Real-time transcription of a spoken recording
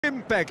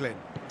Beglin.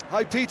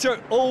 Hi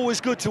Peter, always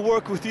good to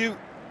work with you.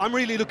 I'm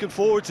really looking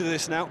forward to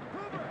this now.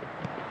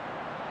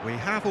 We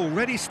have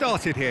already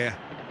started here.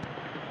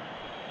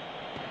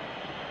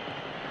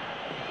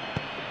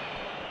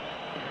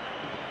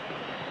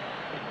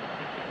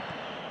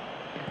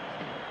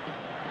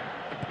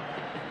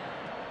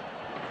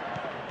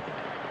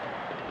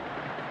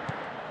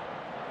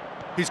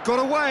 He's got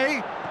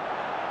away.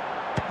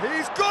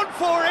 He's gone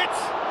for it.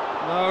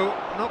 No,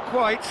 not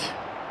quite.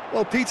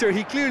 Well, Peter,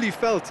 he clearly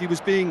felt he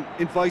was being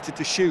invited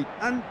to shoot,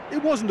 and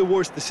it wasn't the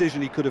worst decision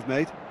he could have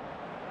made.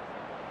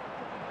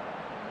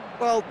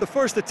 Well, the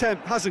first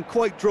attempt hasn't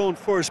quite drawn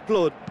first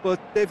blood, but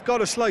they've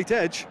got a slight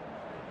edge.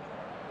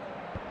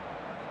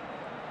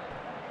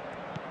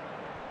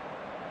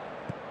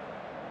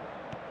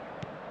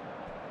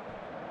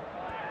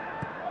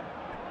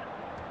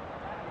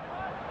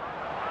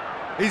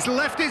 He's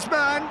left his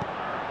man.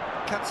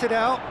 Cuts it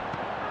out.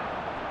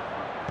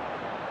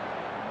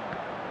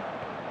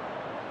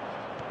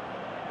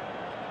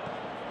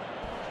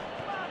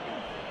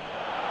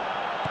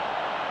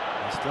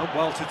 He's done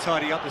well to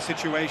tidy up the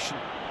situation.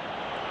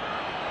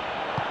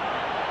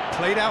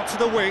 Played out to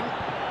the wing.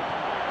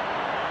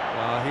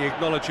 He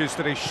acknowledges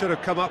that he should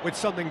have come up with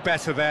something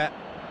better there.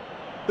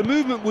 The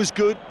movement was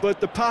good,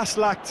 but the pass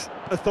lacked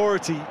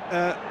authority,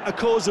 a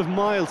cause of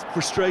mild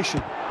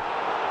frustration.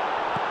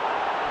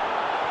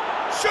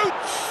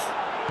 Shoots!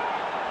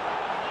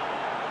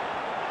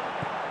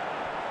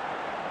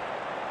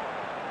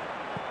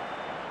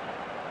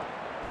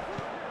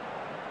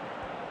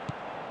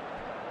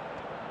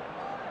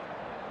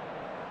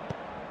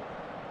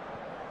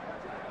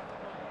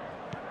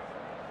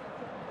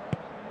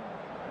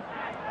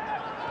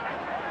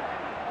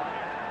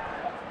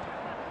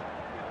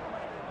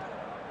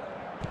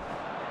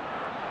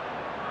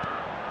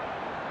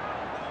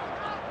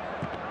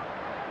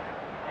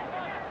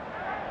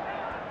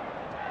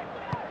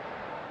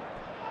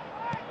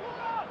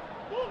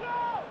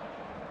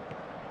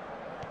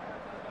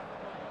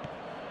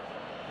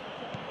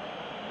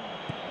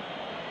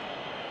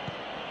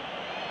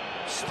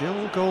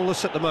 Still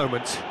goalless at the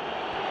moment.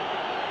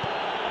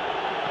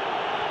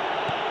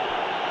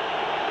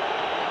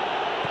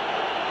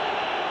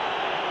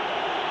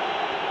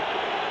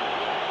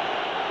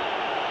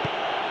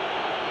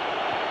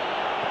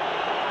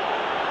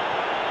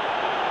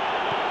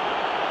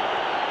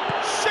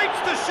 Shapes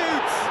the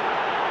shoots!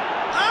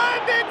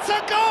 And it's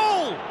a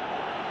goal!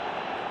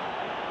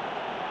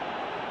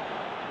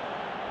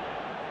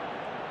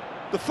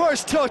 The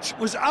first touch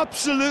was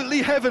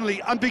absolutely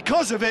heavenly, and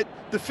because of it,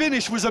 the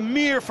finish was a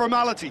mere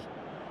formality.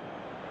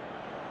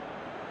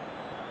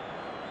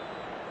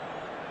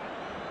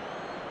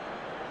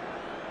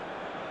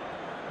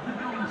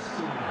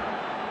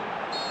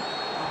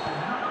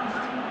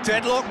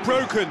 Deadlock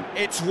broken,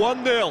 it's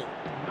 1-0.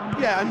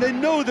 Yeah, and they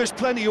know there's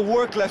plenty of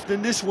work left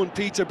in this one,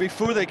 Peter,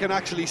 before they can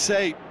actually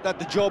say that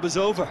the job is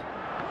over.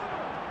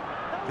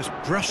 Just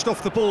brushed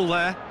off the ball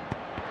there.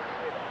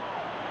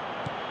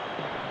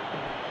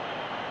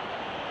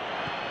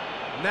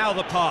 Now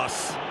the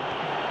pass.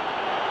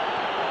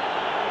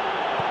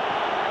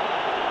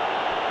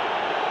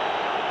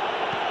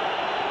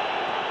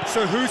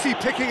 So who's he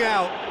picking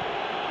out?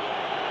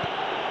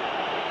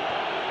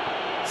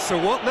 So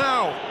what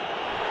now?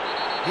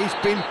 He's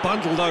been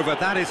bundled over,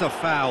 that is a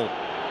foul.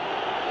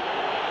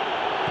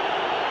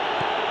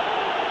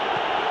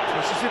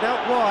 Pushes it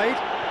out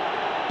wide.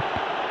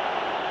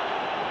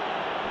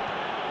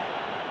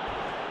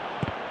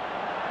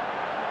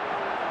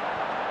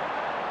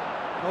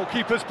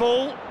 Goalkeeper's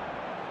ball.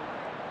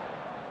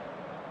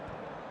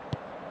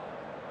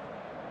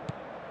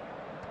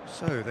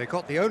 So they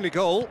got the only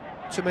goal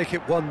to make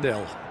it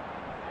 1-0.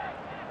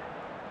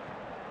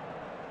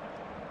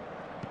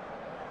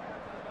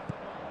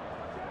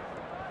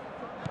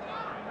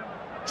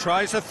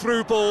 Tries a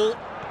through ball.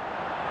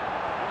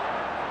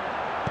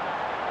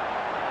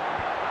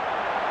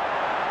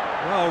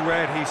 Well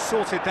read, he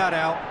sorted that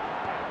out.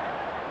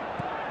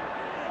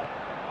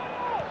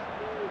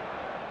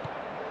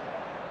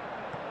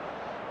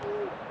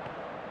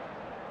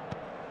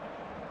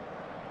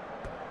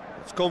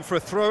 It's gone for a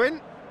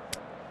throw-in.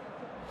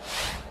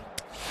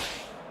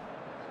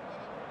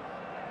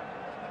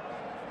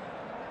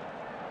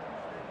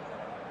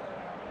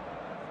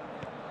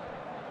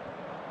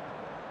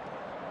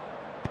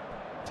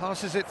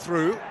 Passes it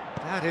through.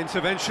 That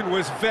intervention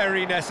was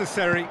very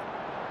necessary.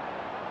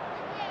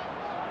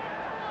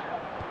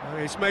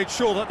 He's made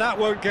sure that that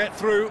won't get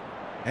through.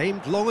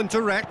 Aimed long and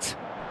direct.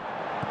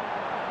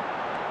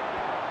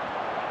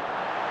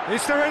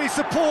 Is there any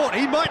support?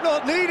 He might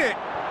not need it.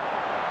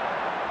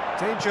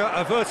 Danger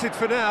averted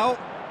for now.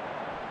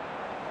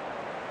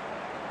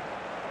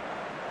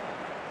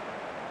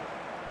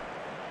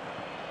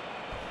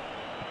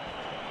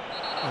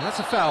 Well, that's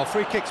a foul.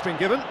 Free kick's been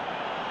given.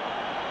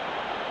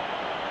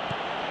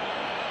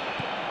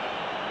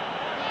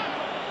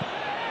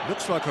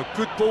 Looks like a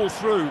good ball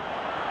through.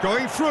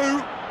 Going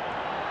through.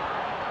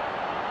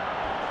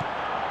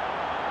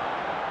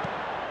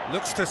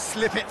 Looks to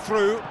slip it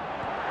through.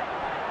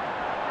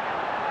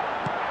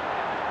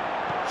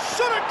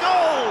 shot at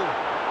goal!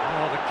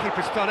 Oh, the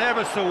keeper's done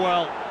ever so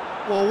well.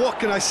 Well, what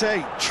can I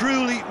say?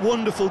 Truly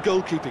wonderful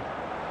goalkeeping.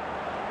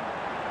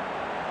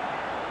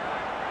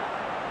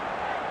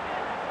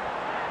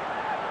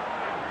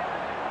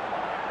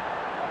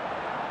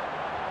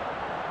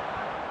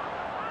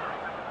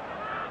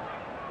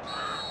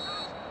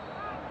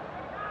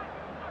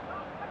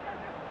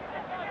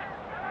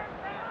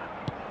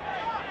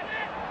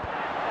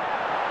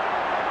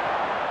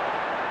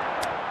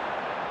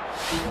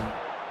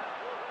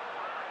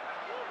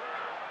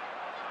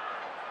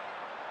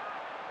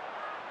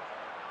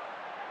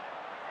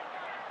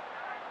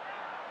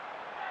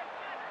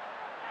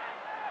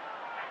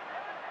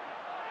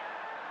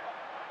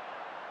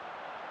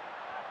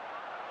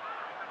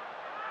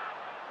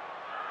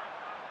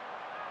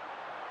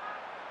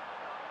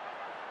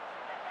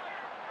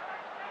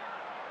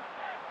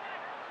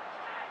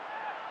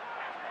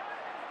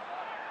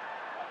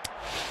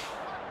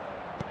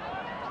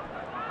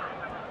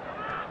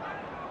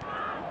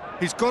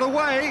 He's got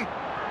away.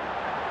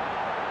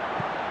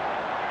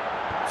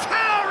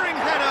 Towering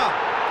header!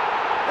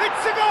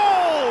 It's a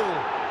goal!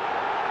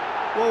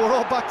 Well, we're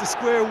all back to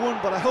square one,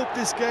 but I hope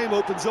this game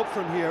opens up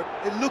from here.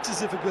 It looks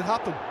as if it could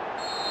happen.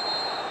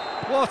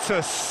 What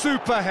a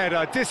super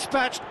header,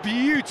 dispatched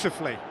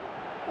beautifully.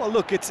 Well,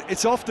 look,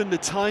 it's often the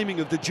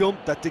timing of the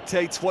jump that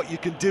dictates what you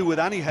can do with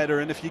any header,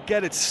 and if you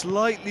get it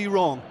slightly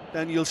wrong,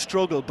 then you'll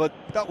struggle, but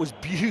that was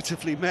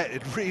beautifully met,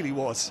 it really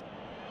was.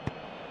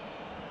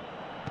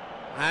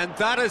 And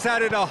that has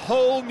added a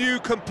whole new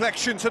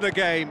complexion to the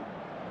game.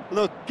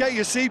 Look, get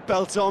your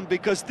seatbelts on,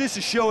 because this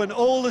is showing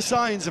all the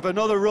signs of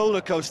another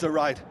roller coaster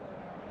ride.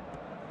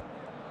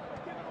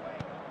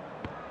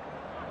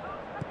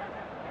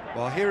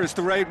 Well, here is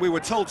the rain we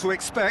were told to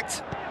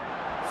expect.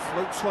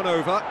 Floats one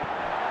over.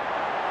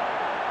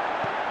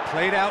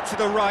 Played out to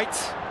the right.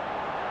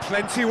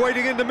 Plenty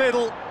waiting in the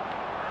middle.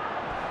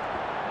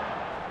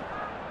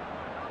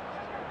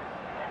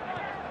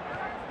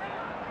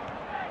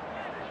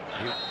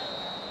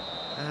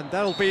 And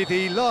that'll be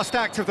the last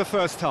act of the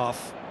first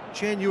half.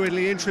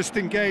 Genuinely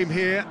interesting game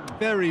here.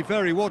 Very,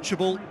 very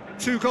watchable.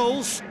 2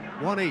 goals,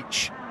 1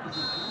 each.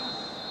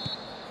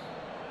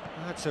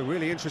 That's a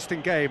really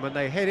interesting game, and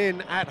they head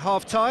in at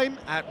half-time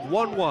at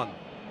 1-1.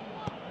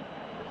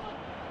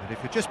 And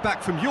if you're just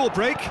back from your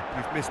break,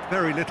 you've missed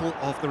very little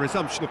of the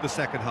resumption of the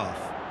second half.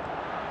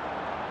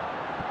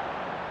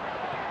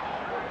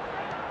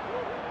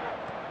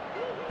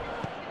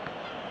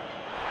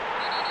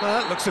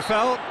 That looks a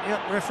foul.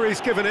 Yep, referee's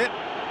given it.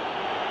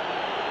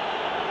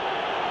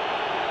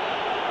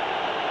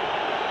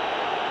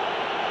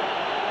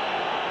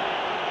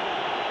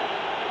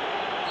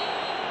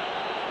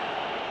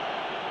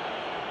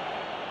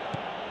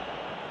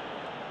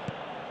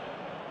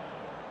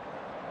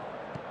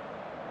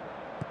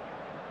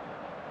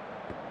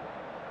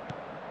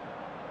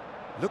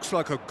 Looks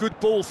like a good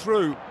ball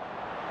through.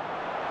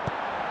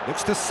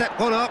 Looks to set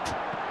one up.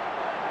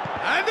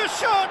 And the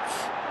shot!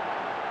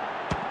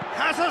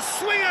 Has a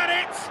swing at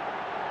it!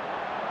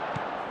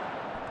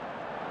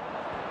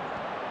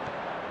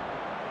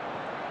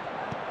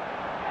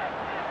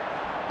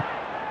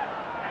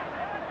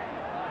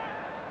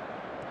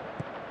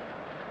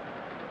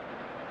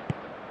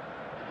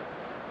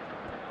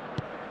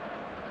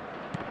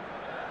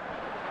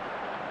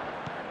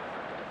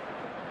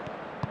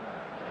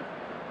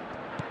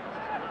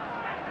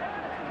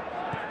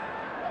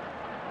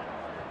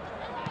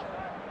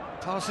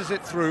 Passes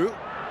it through.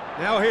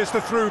 Now here's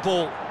the through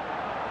ball.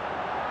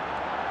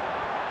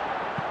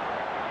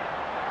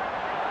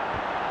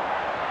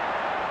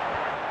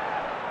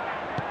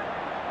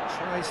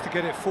 Tries to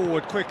get it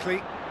forward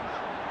quickly.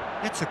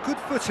 Gets a good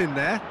foot in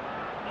there.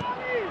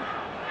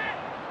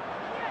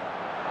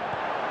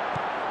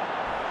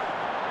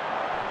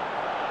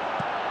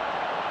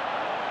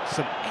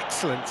 Some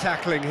excellent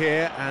tackling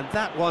here, and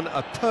that one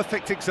a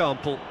perfect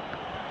example.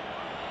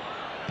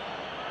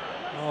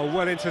 Oh,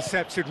 well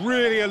intercepted,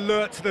 really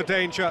alert to the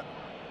danger.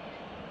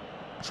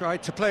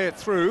 Tried to play it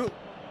through.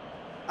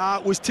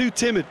 Was too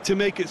timid to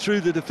make it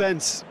through the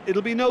defence.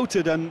 It'll be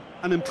noted and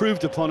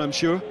improved upon, I'm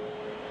sure.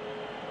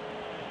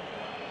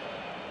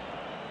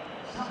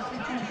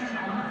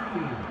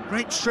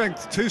 Great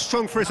strength, too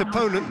strong for his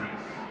opponent.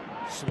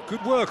 Some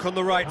good work on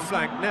the right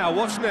flank. Now,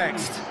 what's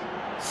next?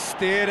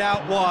 Steered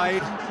out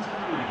wide.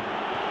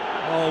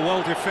 Oh,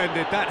 well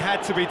defended, that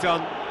had to be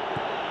done.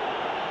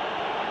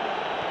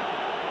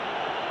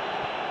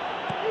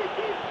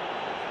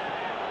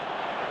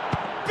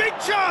 Big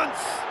chance!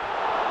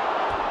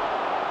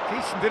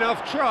 Decent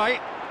enough try.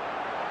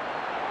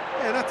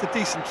 Yeah, that's a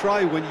decent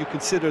try when you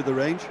consider the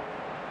range.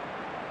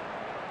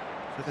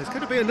 So there's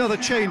going to be another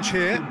change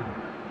here.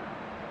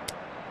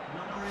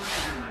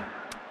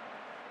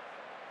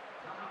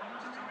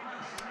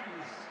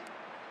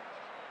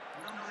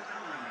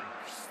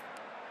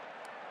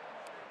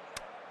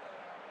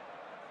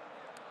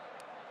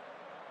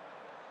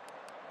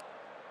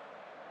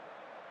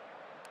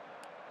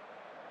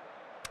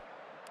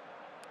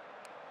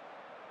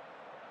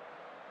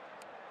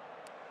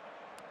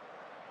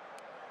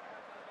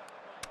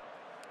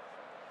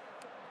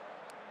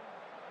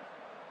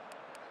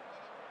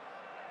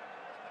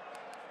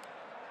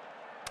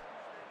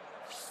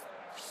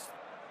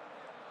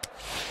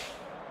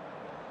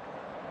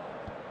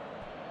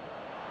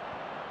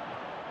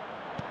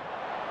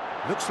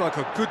 Looks like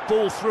a good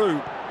ball through.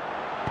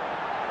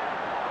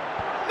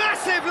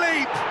 Massive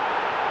leap!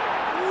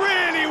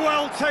 Really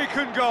well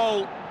taken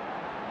goal.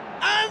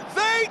 And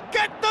they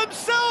get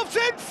themselves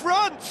in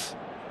front!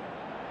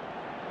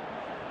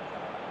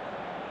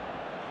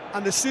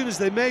 And as soon as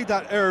they made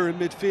that error in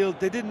midfield,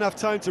 they didn't have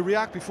time to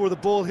react before the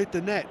ball hit the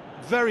net.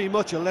 Very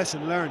much a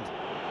lesson learned.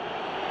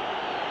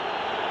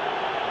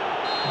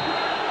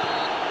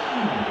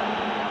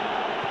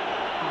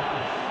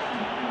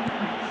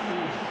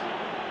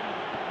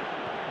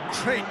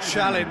 Great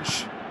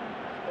challenge.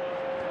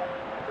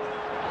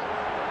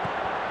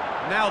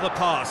 Now the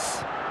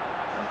pass.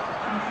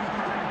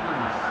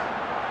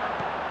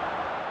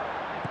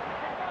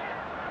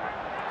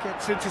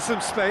 Gets into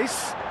some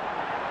space.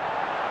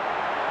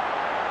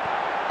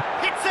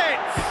 Hits it!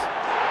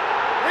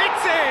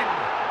 It's in!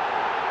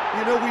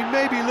 You know, we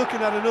may be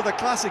looking at another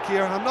classic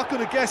here. I'm not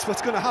going to guess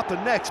what's going to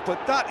happen next,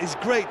 but that is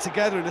great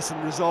togetherness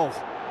and resolve.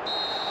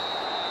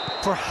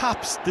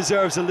 Perhaps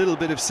deserves a little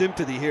bit of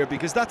sympathy here,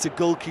 because that's a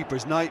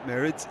goalkeeper's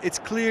nightmare. It's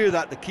clear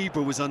that the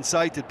keeper was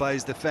unsighted by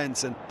his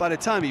defence, and by the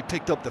time he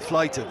picked up the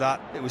flight of that,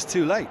 it was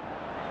too late.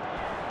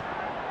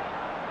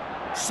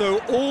 So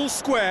all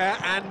square,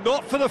 and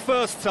not for the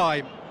first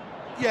time.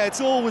 Yeah,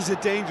 it's always a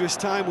dangerous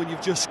time when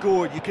you've just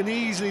scored. You can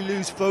easily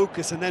lose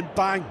focus and then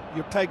bang,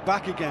 you're pegged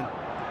back again.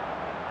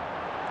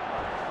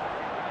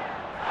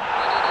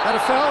 That a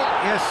foul?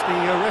 Yes, the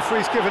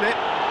referee's given it.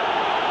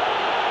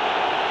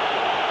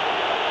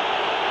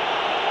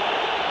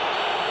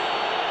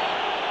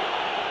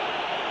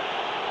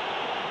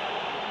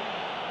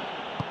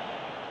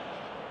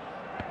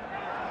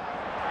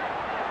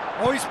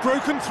 Oh, he's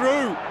broken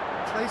through.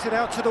 Plays it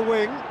out to the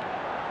wing.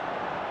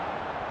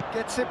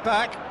 Gets it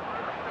back.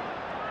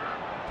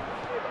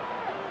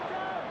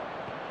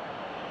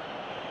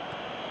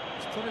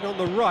 He's put it on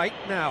the right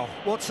now.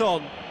 What's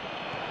on?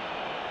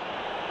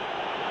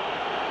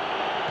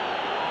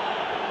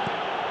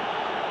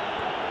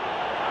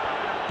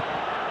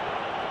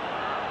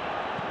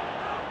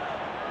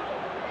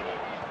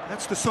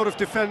 That's the sort of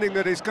defending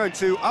that is going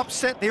to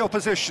upset the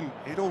opposition.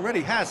 It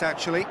already has,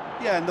 actually.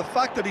 Yeah, and the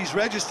fact that he's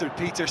registered,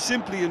 Peter,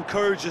 simply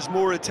encourages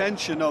more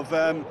attention of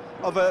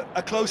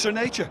a closer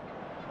nature.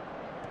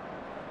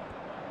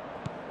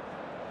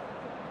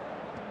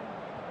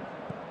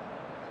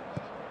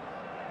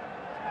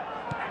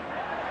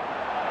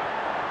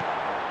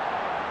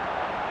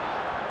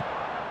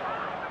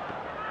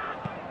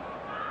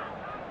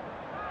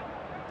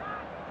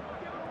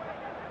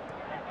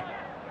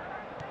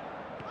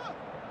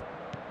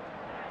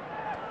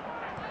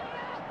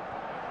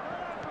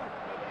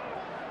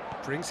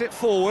 Brings it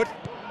forward,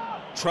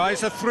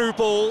 tries a through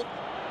ball.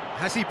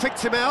 Has he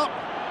picked him out?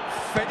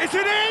 Is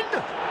it in?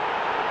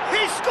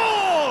 He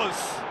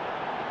scores!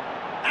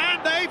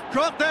 And they've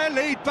got their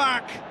lead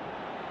back.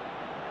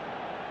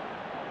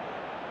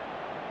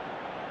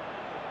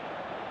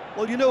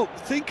 Well, you know,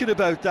 thinking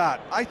about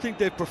that, I think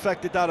they've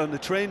perfected that on the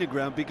training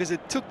ground, because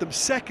it took them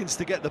seconds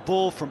to get the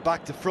ball from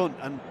back to front,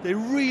 and they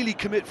really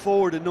commit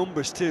forward in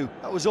numbers too.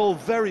 That was all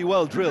very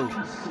well drilled.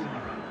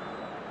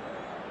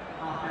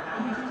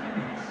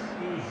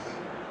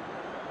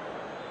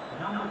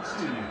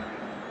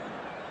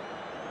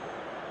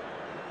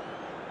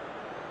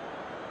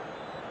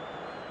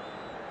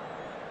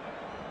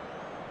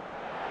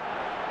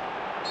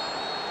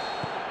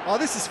 Oh,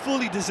 this is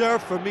fully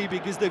deserved for me,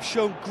 because they've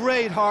shown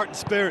great heart and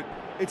spirit.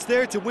 It's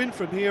there to win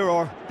from here,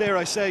 or, dare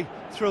I say,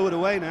 throw it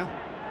away now.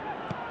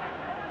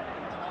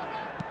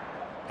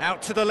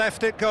 Out to the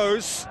left it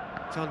goes.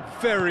 Done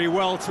very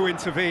well to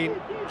intervene.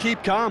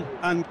 Keep calm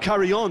and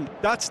carry on.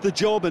 That's the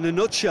job in a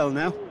nutshell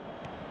now.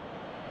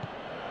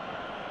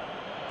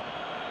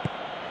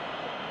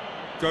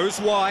 Goes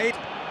wide.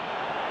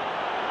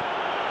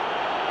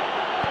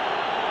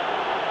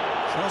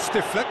 Cross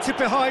deflected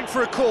behind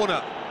for a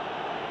corner.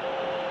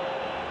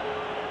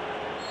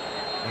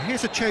 Well,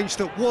 here's a change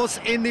that was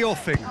in the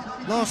offing.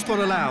 Last one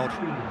allowed.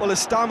 Well, his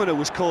stamina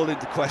was called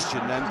into question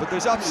then, but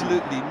there's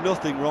absolutely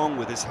nothing wrong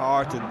with his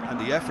heart and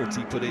the efforts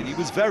he put in. He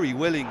was very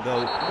willing,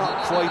 though,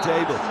 not quite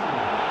able.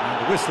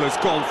 And the whistler's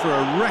gone for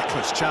a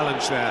reckless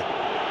challenge there.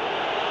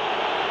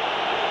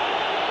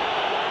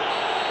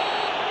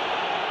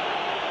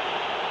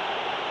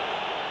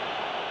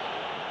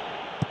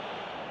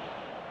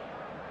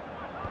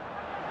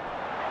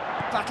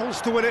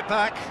 Battles to win it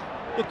back.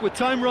 Look, with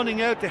time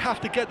running out, they have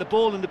to get the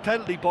ball in the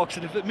penalty box,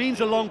 and if it means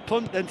a long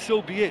punt, then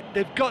so be it.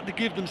 They've got to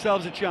give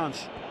themselves a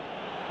chance.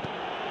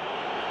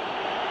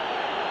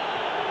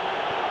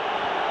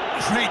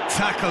 Great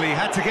tackle, he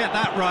had to get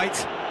that right.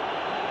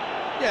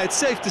 Yeah, it's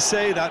safe to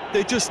say that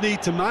they just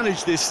need to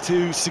manage this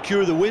to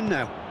secure the win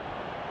now.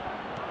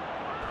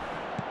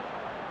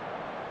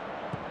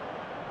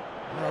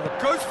 Well,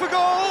 goes for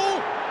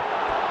goal!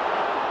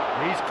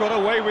 He's got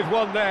away with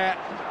one there.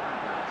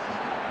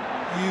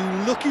 You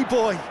lucky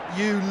boy,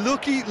 you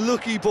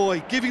lucky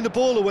boy. Giving the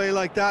ball away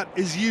like that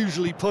is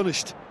usually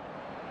punished.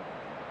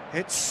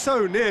 It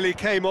so nearly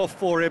came off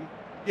for him.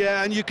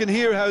 Yeah, and you can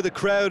hear how the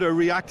crowd are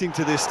reacting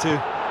to this too.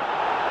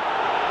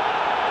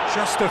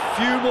 Just a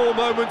few more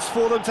moments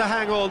for them to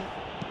hang on.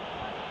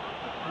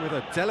 With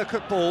a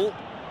delicate ball.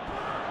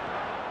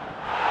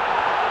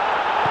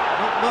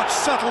 Not much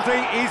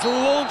subtlety, he's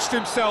launched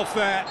himself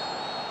there.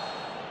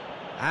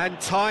 And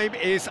time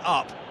is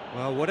up.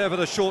 Well, whatever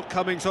the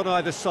shortcomings on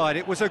either side,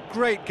 it was a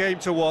great game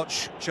to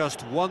watch,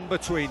 just one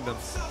between them.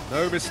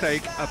 No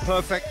mistake, a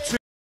perfect 2.